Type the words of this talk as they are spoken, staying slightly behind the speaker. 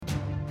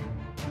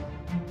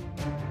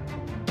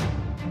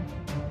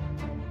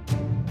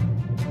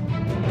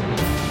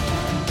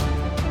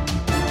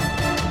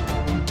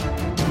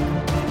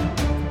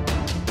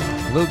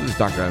Hello, this is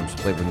Dr.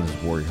 Splayer, and this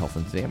is Warrior Health,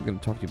 and today I'm going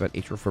to talk to you about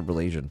atrial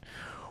fibrillation,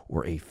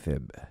 or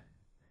AFib.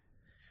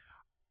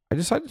 I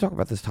decided to talk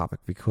about this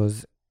topic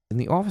because in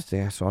the office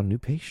today I saw a new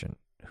patient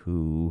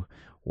who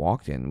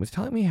walked in and was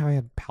telling me how he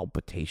had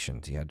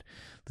palpitations. He had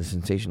the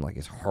sensation like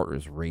his heart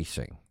was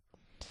racing.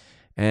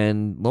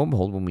 And lo and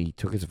behold, when we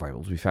took his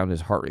vitals, we found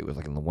his heart rate was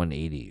like in the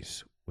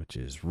 180s, which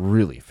is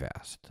really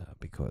fast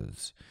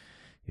because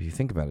if you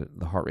think about it,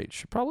 the heart rate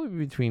should probably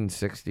be between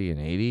 60 and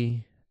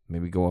 80,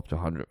 maybe go up to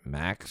 100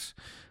 max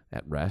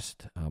at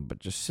rest. But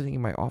just sitting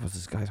in my office,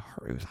 this guy's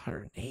heart rate was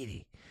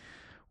 180,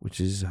 which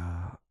is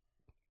a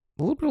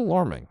little bit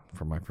alarming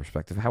from my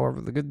perspective. However,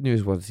 the good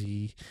news was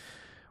he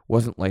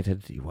wasn't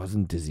lightheaded, he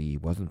wasn't dizzy, he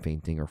wasn't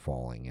fainting or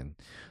falling. And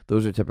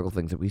those are typical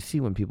things that we see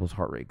when people's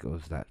heart rate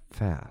goes that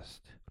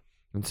fast.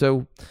 And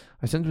so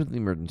I sent him to the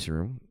emergency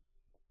room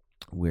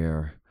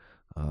where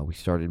we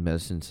started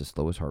medicines to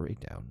slow his heart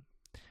rate down.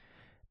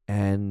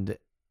 And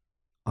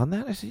on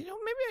that, I said,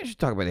 maybe I should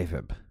talk about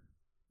AFib.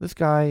 This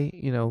guy,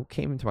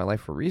 came into my life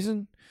for a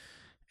reason,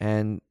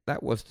 and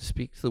that was to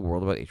speak to the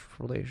world about atrial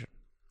fibrillation.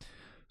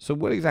 So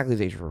what exactly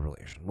is atrial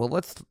fibrillation? Well,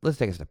 let's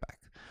take a step back.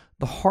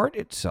 The heart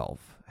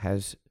itself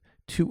has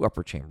two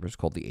upper chambers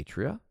called the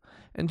atria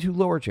and two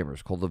lower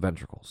chambers called the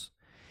ventricles.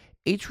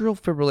 Atrial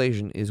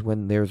fibrillation is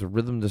when there's a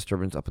rhythm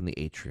disturbance up in the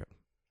atrium.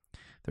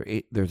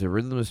 There's a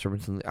rhythm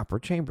disturbance in the upper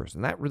chambers,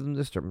 and that rhythm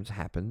disturbance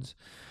happens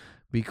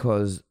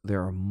because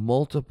there are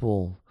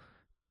multiple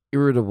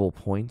irritable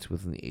points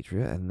within the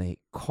atria, and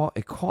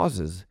it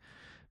causes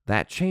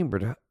that chamber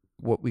to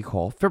what we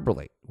call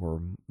fibrillate, or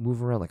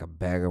move around like a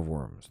bag of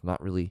worms, not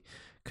really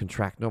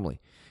contract normally.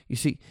 You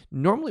see,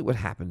 normally what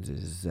happens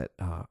is that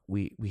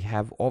we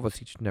have, all of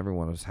us, each and every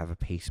one of us have a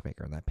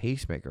pacemaker, and that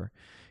pacemaker,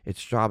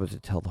 its job is to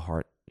tell the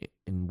heart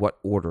in what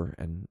order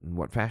and in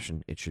what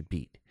fashion it should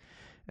beat.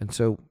 And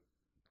so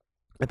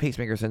the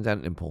pacemaker sends out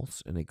an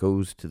impulse, and it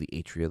goes to the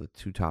atria, the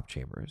two top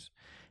chambers,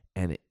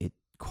 and it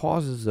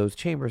causes those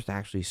chambers to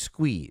actually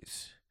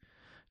squeeze,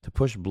 to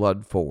push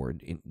blood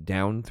forward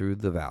down through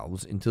the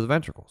valves into the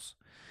ventricles.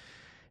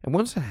 And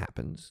once that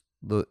happens,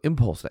 that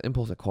impulse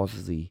that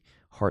causes the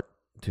heart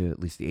to, at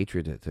least the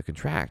atria, to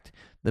contract,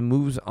 then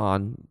moves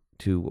on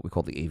to what we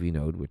call the AV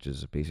node, which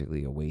is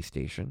basically a weigh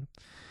station,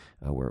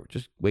 where it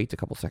just waits a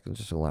couple seconds,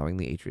 just allowing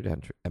the atria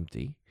to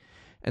empty,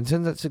 and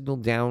sends that signal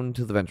down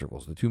to the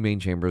ventricles, the two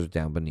main chambers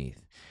down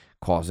beneath,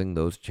 causing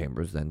those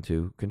chambers then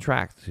to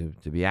contract,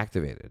 to be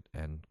activated,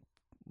 and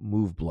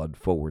move blood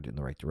forward in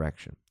the right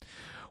direction.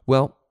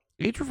 Well,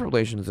 atrial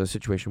fibrillation is a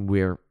situation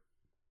where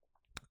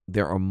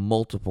there are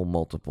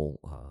multiple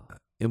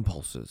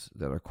impulses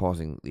that are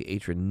causing the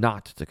atria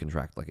not to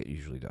contract like it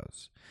usually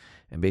does.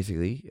 And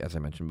basically, as I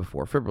mentioned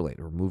before, fibrillate,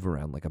 or move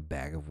around like a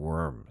bag of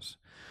worms.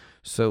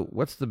 So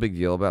what's the big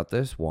deal about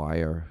this?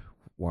 Why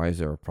is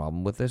there a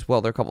problem with this?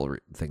 Well, there are a couple of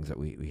things that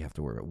we have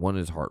to worry about. One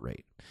is heart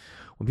rate.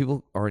 When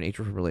people are in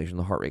atrial fibrillation,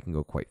 the heart rate can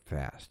go quite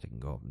fast. It can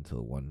go up into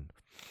the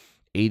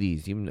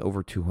 180s, even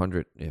over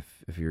 200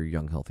 if you're a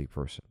young, healthy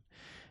person.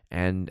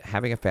 And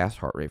having a fast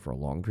heart rate for a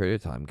long period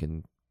of time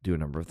can do a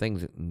number of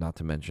things, not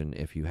to mention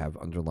if you have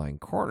underlying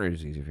coronary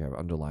disease, if you have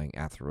underlying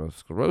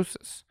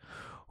atherosclerosis,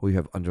 or you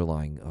have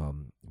underlying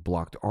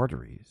blocked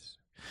arteries,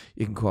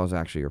 it can cause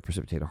actually or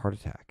precipitate a heart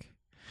attack.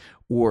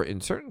 Or in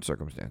certain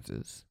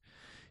circumstances,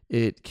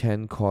 it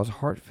can cause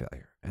heart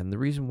failure. And the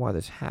reason why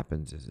this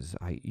happens is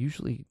I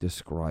usually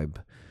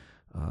describe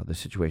the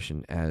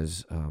situation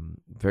as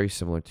very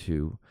similar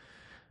to,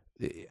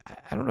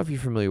 I don't know if you're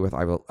familiar with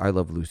I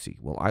Love Lucy.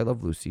 Well, I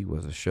Love Lucy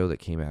was a show that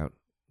came out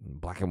in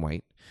black and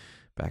white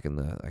back in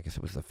I guess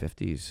it was the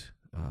 50s.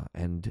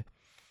 And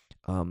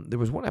there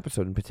was one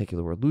episode in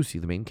particular where Lucy,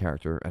 the main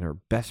character, and her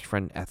best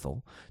friend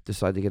Ethel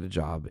decide to get a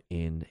job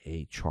in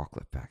a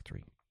chocolate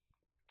factory.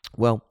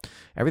 Well,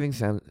 everything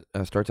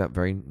starts out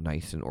very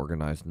nice and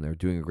organized, and they're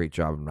doing a great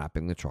job in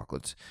wrapping the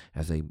chocolates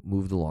as they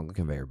moved along the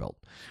conveyor belt.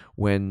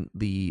 When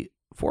the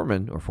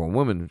foreman or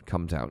forewoman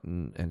comes out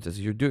and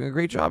says, "You're doing a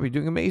great job, you're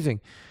doing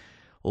amazing,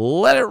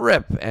 let it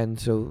rip." And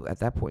so at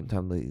that point in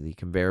time, the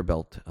conveyor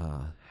belt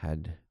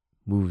had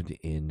moved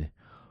in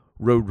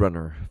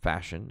Roadrunner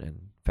fashion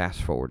and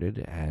fast forwarded,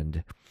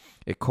 and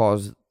it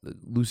caused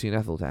Lucy and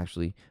Ethel to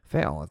actually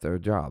fail at their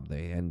job.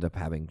 They end up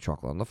having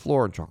chocolate on the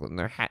floor and chocolate in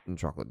their hat and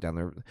chocolate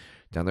down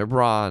their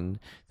bra. And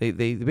they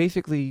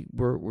basically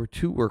were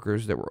two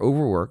workers that were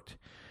overworked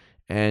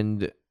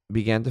and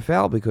began to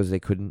fail because they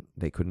couldn't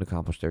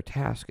accomplish their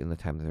task in the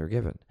time that they were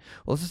given.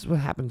 Well, this is what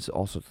happens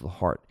also to the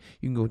heart.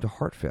 You can go into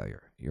heart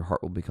failure. Your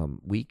heart will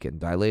become weak and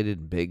dilated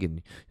and big,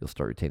 and you'll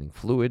start retaining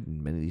fluid,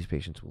 and many of these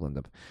patients will end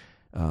up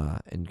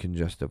in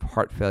congestive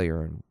heart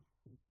failure.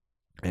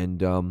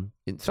 And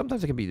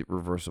sometimes it can be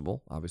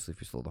reversible, obviously,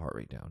 if you slow the heart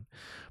rate down.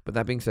 But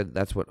that being said,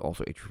 that's what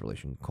also atrial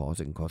fibrillation can cause.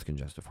 It can cause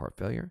congestive heart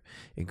failure.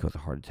 It can cause a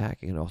heart attack.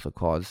 It can also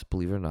cause,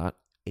 believe it or not,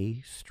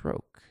 a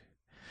stroke.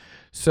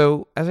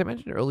 So, as I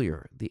mentioned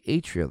earlier, the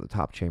atria, the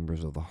top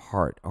chambers of the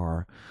heart,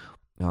 are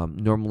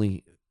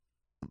normally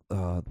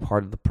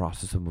part of the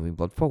process of moving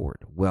blood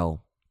forward.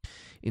 Well,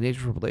 in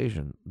atrial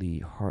fibrillation,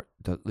 the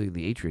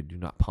atria do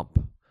not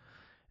pump.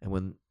 And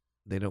when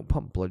they don't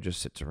pump. Blood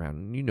just sits around.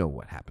 And you know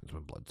what happens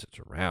when blood sits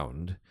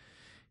around.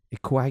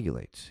 It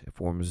coagulates. It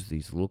forms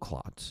these little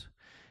clots.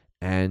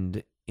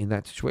 And in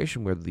that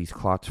situation where these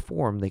clots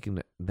form, they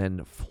can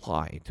then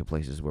fly to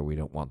places where we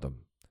don't want them,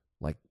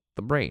 like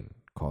the brain,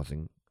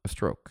 causing a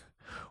stroke,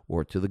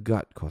 or to the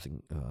gut,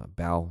 causing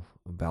bowel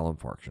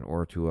infarction,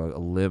 or to a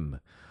limb,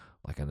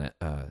 like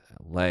a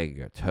leg,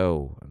 a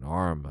toe, an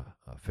arm,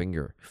 a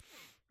finger,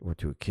 or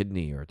to a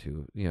kidney, or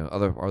to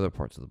other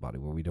parts of the body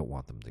where we don't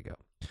want them to go.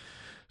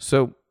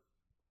 So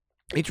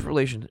atrial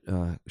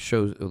fibrillation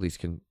shows, at least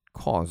can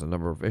cause, a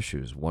number of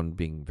issues. One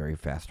being very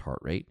fast heart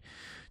rate,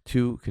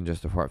 2,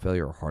 congestive heart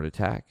failure or heart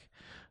attack,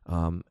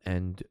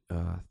 and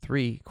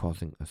 3,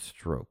 causing a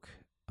stroke,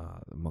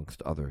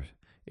 amongst other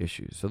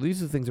issues. So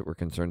these are the things that we're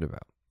concerned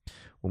about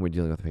when we're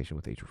dealing with a patient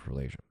with atrial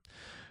fibrillation.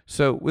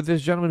 So with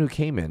this gentleman who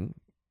came in,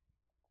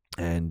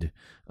 and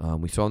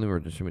we saw in the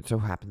emergency room, it so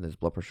happened that his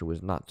blood pressure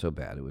was not so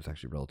bad. It was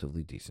actually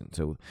relatively decent.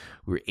 So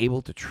we were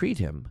able to treat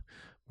him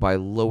by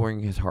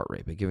lowering his heart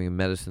rate, by giving him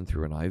medicine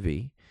through an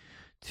IV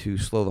to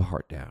slow the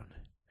heart down.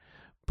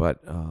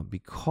 But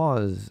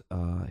because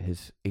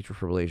his atrial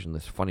fibrillation,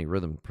 this funny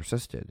rhythm,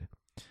 persisted,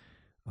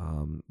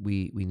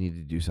 we needed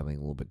to do something a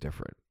little bit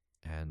different.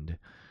 And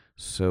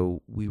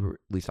so at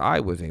least I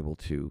was able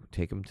to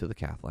take him to the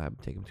cath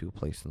lab, take him to a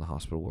place in the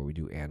hospital where we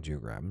do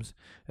angiograms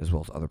as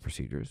well as other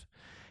procedures.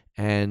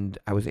 And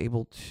I was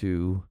able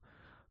to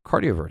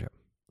cardiovert him.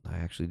 I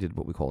actually did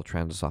what we call a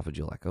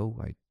transesophageal echo.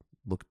 I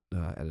looked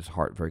at his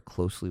heart very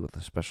closely with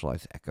a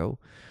specialized echo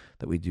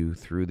that we do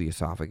through the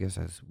esophagus.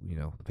 As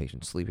the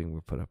patient's sleeping,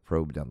 we put a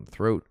probe down the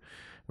throat.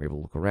 We're able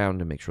to look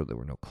around and make sure there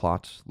were no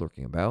clots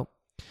lurking about.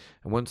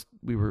 And once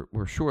we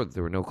were sure that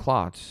there were no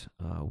clots,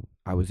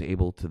 I was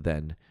able to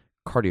then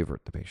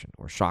cardiovert the patient,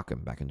 or shock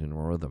him back into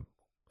normal rhythm.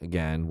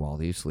 Again, while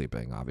he's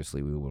sleeping.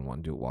 Obviously, we wouldn't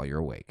want to do it while you're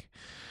awake.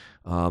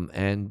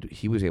 And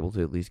he was able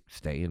to at least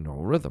stay in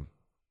normal rhythm.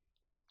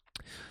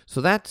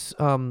 So that's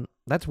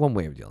one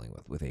way of dealing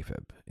with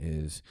AFib,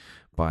 is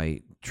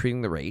by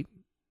treating the rate,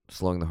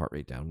 slowing the heart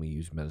rate down. We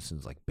use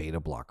medicines like beta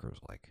blockers,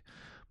 like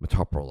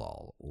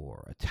metoprolol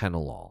or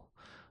atenolol,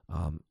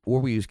 or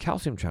we use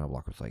calcium channel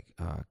blockers like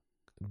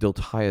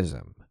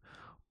diltiazem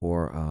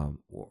or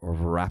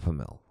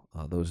verapamil.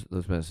 Those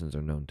medicines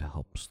are known to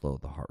help slow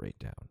the heart rate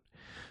down.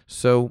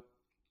 So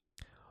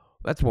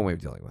that's one way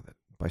of dealing with it.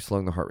 By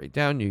slowing the heart rate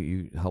down,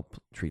 you help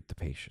treat the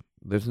patient.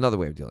 There's another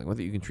way of dealing with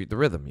it. You can treat the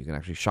rhythm. You can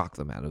actually shock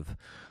them out of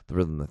the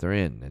rhythm that they're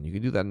in. And you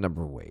can do that a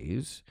number of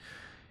ways.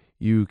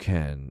 You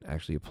can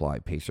actually apply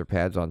pacer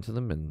pads onto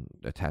them and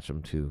attach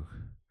them to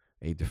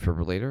a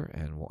defibrillator.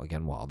 And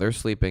again, while they're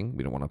sleeping,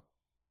 we don't want to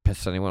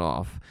piss anyone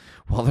off.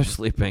 While they're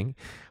sleeping,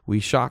 we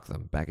shock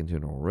them back into a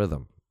normal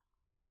rhythm.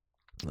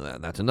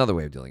 That's another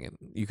way of doing it.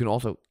 You can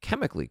also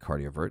chemically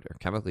cardiovert, or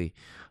chemically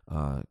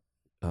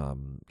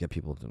get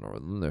people to normal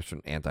rhythm. There's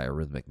certain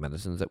antiarrhythmic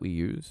medicines that we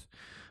use,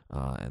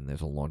 and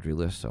there's a laundry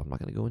list, so I'm not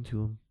going to go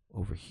into them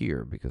over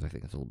here because I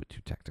think it's a little bit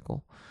too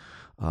technical.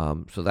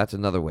 So that's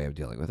another way of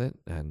dealing with it.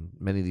 And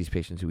many of these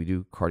patients who we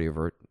do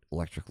cardiovert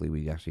electrically,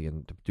 we actually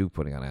end up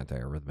putting on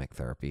antiarrhythmic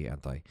therapy,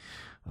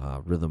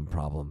 anti-rhythm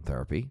problem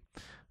therapy,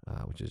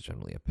 which is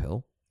generally a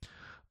pill.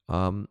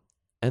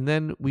 And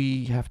then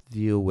we have to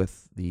deal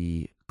with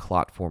the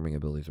clot forming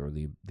abilities, or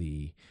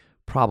the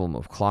problem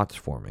of clots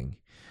forming,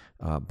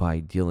 by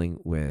dealing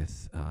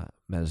with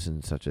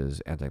medicines such as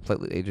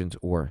antiplatelet agents,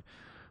 or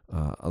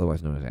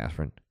otherwise known as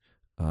aspirin,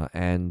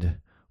 and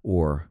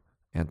or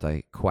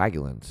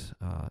anticoagulants.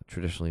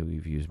 Traditionally,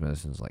 we've used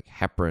medicines like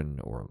heparin,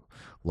 or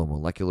low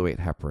molecular weight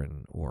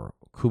heparin, or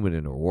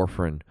Coumadin or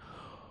warfarin.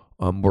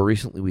 More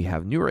recently, we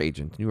have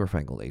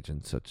newer-fangled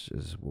agents, such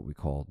as what we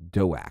call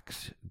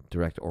DOACs,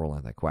 direct oral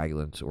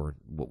anticoagulants, or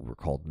what were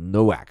called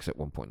NOACs at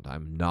one point in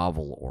time,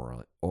 novel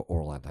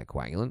oral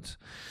anticoagulants,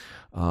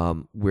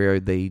 where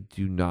they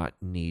do not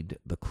need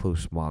the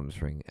close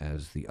monitoring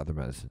as the other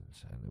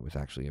medicines. And it was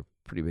actually a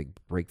pretty big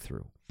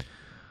breakthrough.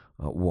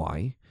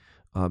 Why?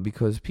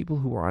 Because people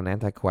who are on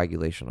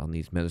anticoagulation on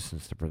these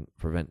medicines to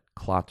prevent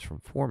clots from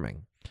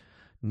forming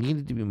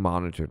needed to be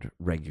monitored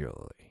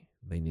regularly.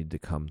 They need to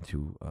come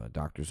to a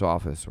doctor's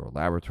office or a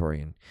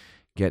laboratory and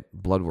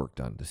get blood work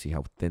done to see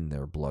how thin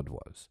their blood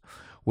was.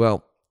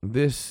 Well,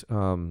 this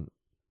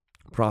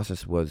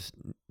process was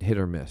hit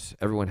or miss.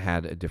 Everyone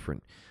had a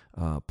different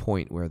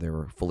point where they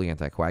were fully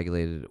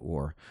anticoagulated,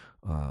 or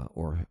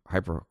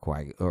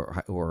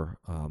hypercoagulated, or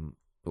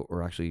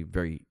actually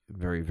very,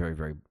 very, very,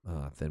 very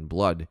thin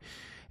blood,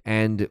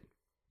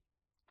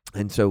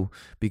 and so,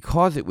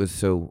 because it was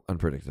so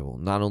unpredictable,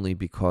 not only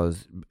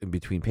because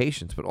between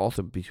patients, but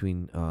also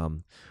between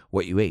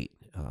what you ate,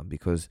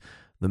 because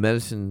the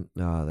medicine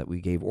that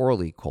we gave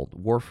orally, called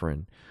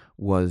warfarin,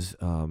 was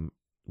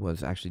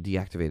actually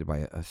deactivated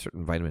by a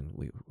certain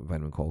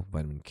vitamin called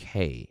vitamin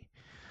K,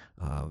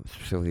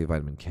 specifically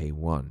vitamin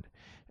K1.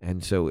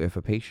 And so if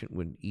a patient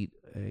would eat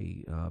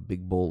a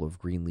big bowl of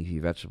green leafy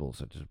vegetables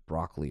such as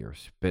broccoli or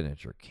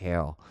spinach or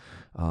kale,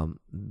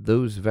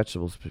 those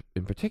vegetables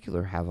in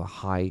particular have a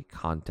high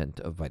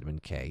content of vitamin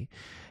K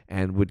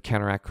and would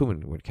counteract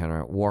Coumadin, would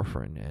counteract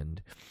warfarin.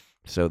 And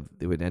So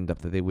it would end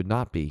up that they would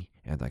not be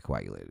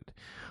anticoagulated.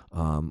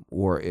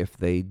 Or if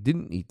they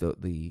didn't eat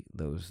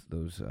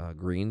those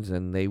greens,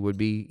 then they would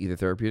be either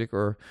therapeutic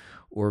or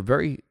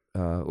very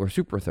or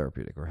super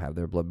therapeutic, or have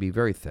their blood be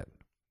very thin.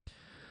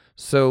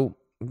 So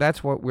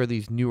that's where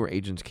these newer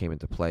agents came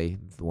into play,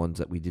 the ones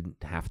that we didn't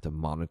have to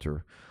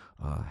monitor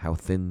how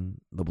thin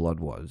the blood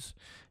was.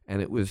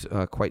 And it was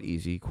quite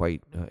easy.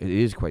 It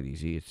is quite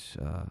easy. It's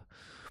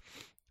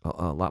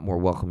a lot more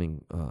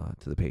welcoming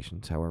to the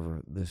patients.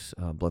 However, this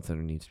blood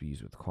thinner needs to be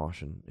used with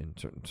caution in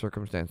certain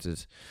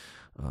circumstances,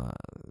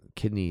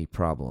 kidney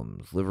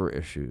problems, liver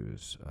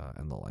issues,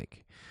 and the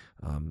like.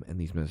 And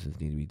these medicines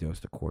need to be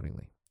dosed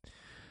accordingly.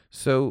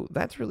 So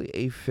that's really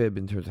AFib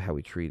in terms of how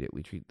we treat it.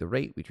 We treat the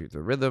rate, we treat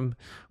the rhythm,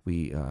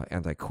 we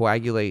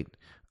anticoagulate,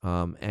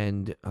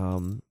 and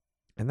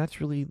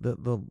that's really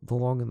the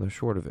long and the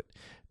short of it.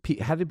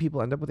 How did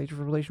people end up with atrial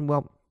fibrillation?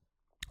 Well,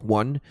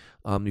 one,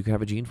 you can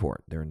have a gene for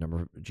it. There are a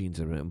number of genes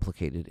that are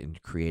implicated in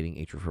creating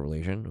atrial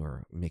fibrillation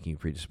or making you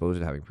predisposed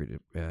to having atrial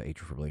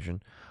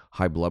fibrillation.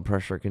 High blood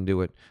pressure can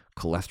do it.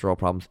 Cholesterol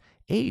problems.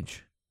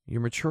 Age,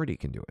 your maturity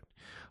can do it.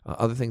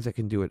 Other things that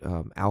can do it,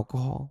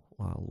 alcohol,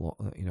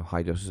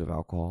 high doses of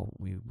alcohol.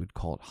 We would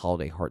call it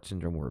holiday heart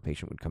syndrome, where a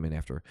patient would come in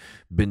after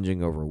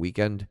binging over a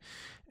weekend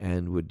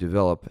and would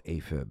develop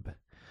AFib.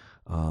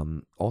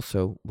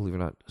 Also, believe it or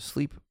not,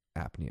 sleep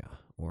apnea,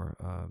 or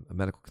a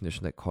medical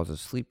condition that causes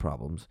sleep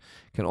problems,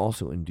 can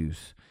also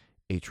induce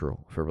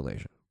atrial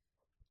fibrillation.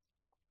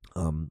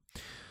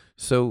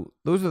 So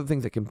those are the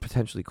things that can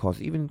potentially cause,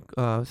 even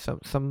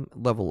some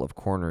level of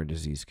coronary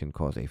disease can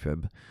cause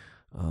AFib.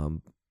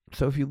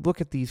 So if you look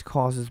at these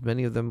causes,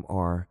 many of them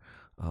are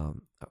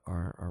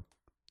at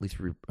least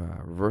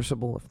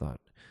reversible, if not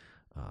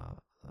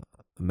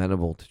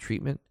amenable to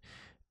treatment.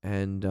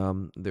 And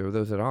there are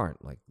those that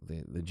aren't, like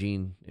the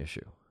gene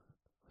issue.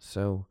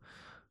 So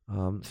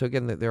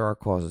again, there are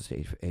causes to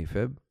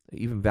AFib.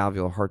 Even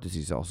valvular heart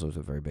disease also is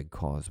a very big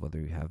cause. Whether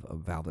you have a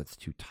valve that's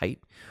too tight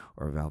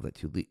or a valve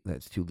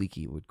that's too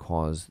leaky, would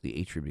cause the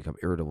atria to become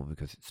irritable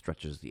because it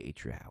stretches the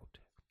atria out.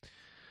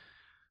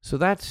 So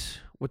that's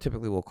what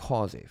typically will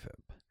cause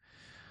AFib.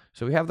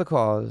 So we have the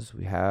cause,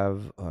 we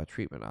have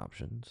treatment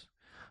options,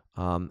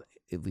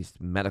 at least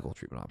medical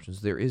treatment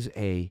options. There is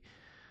a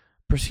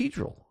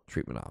procedural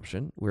treatment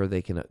option where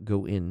they can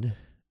go in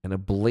and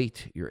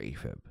ablate your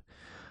AFib.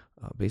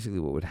 Basically,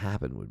 what would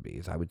happen would be,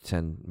 is I would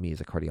me as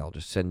a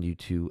cardiologist, send you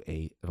to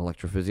an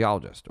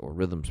electrophysiologist or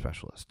rhythm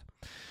specialist.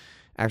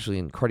 Actually,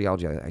 in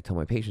cardiology, I tell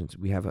my patients,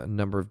 we have a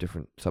number of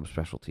different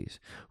subspecialties.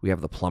 We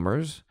have the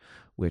plumbers,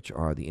 which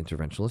are the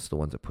interventionalists, the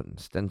ones that put in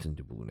stents and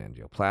do balloon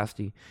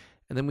angioplasty.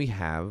 And then we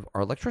have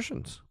our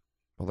electricians.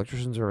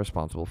 Electricians are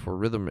responsible for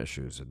rhythm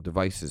issues and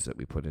devices that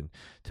we put in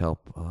to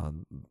help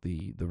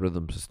the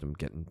rhythm system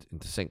get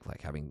into sync,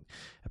 like having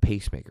a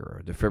pacemaker or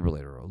a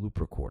defibrillator or a loop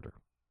recorder.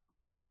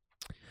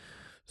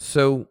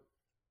 So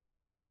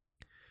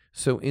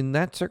in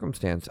that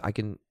circumstance, I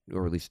can,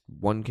 or at least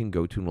one can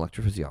go to an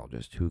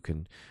electrophysiologist who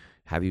can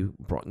have you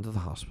brought into the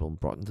hospital,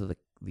 brought into the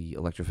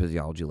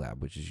electrophysiology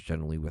lab, which is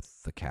generally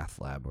with the cath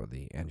lab or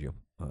the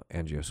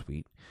angio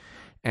suite.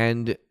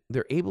 And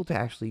they're able to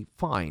actually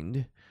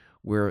find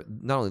where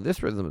not only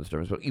this rhythm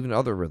disturbance, but even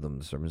other rhythm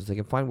disturbances, they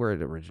can find where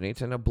it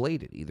originates and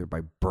ablate it, either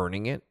by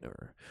burning it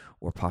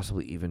or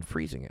possibly even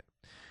freezing it.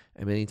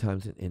 And many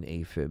times in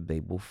AFib, they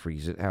will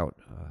freeze it out,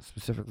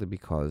 specifically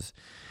because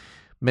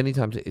many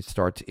times it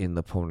starts in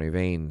the pulmonary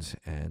veins,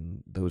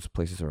 and those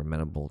places are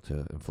amenable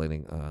to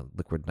inflating a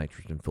liquid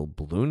nitrogen-filled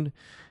balloon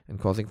and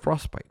causing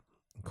frostbite,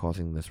 and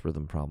causing this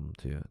rhythm problem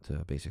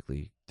to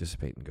basically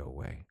dissipate and go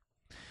away.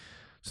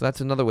 So that's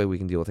another way we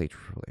can deal with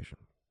atrial fibrillation.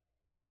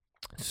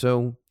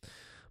 So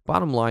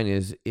bottom line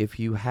is, if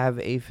you have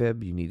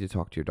AFib, you need to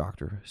talk to your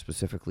doctor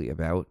specifically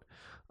about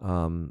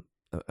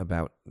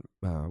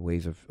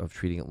ways of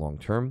treating it long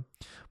term.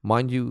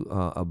 Mind you,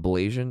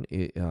 ablation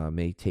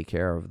may take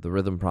care of the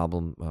rhythm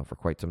problem for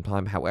quite some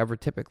time. However,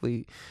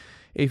 typically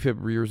AFib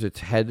rears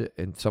its head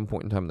at some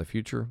point in time in the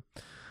future.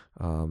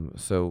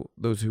 So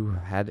those who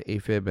had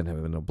AFib and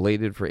have been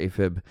ablated for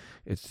AFib,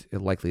 it's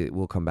likely it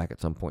will come back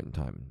at some point in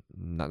time.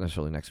 Not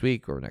necessarily next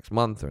week or next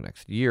month or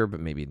next year,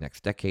 but maybe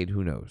next decade,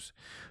 who knows.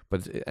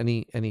 But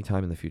any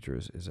time in the future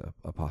is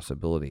a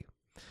possibility.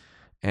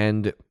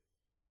 And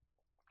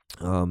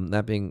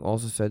that being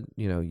also said,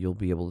 you'll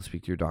be able to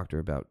speak to your doctor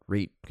about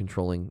rate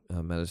controlling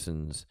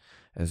medicines,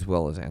 as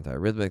well as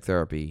antiarrhythmic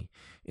therapy,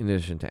 in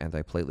addition to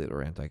antiplatelet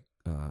or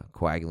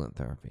anticoagulant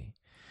therapy.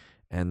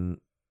 And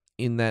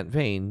in that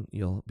vein,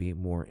 you'll be a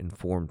more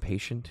informed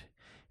patient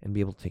and be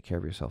able to take care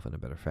of yourself in a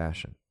better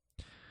fashion.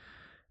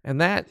 And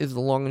that is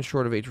the long and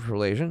short of atrial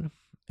fibrillation.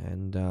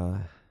 And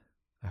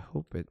I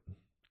hope it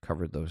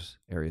covered those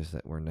areas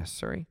that were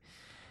necessary.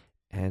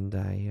 And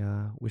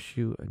I wish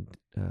you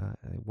a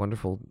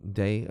wonderful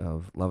day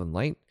of love and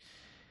light.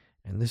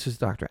 And this is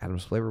Dr. Adam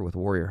Splaver with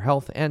Warrior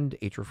Health and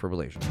Atrial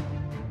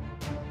Fibrillation.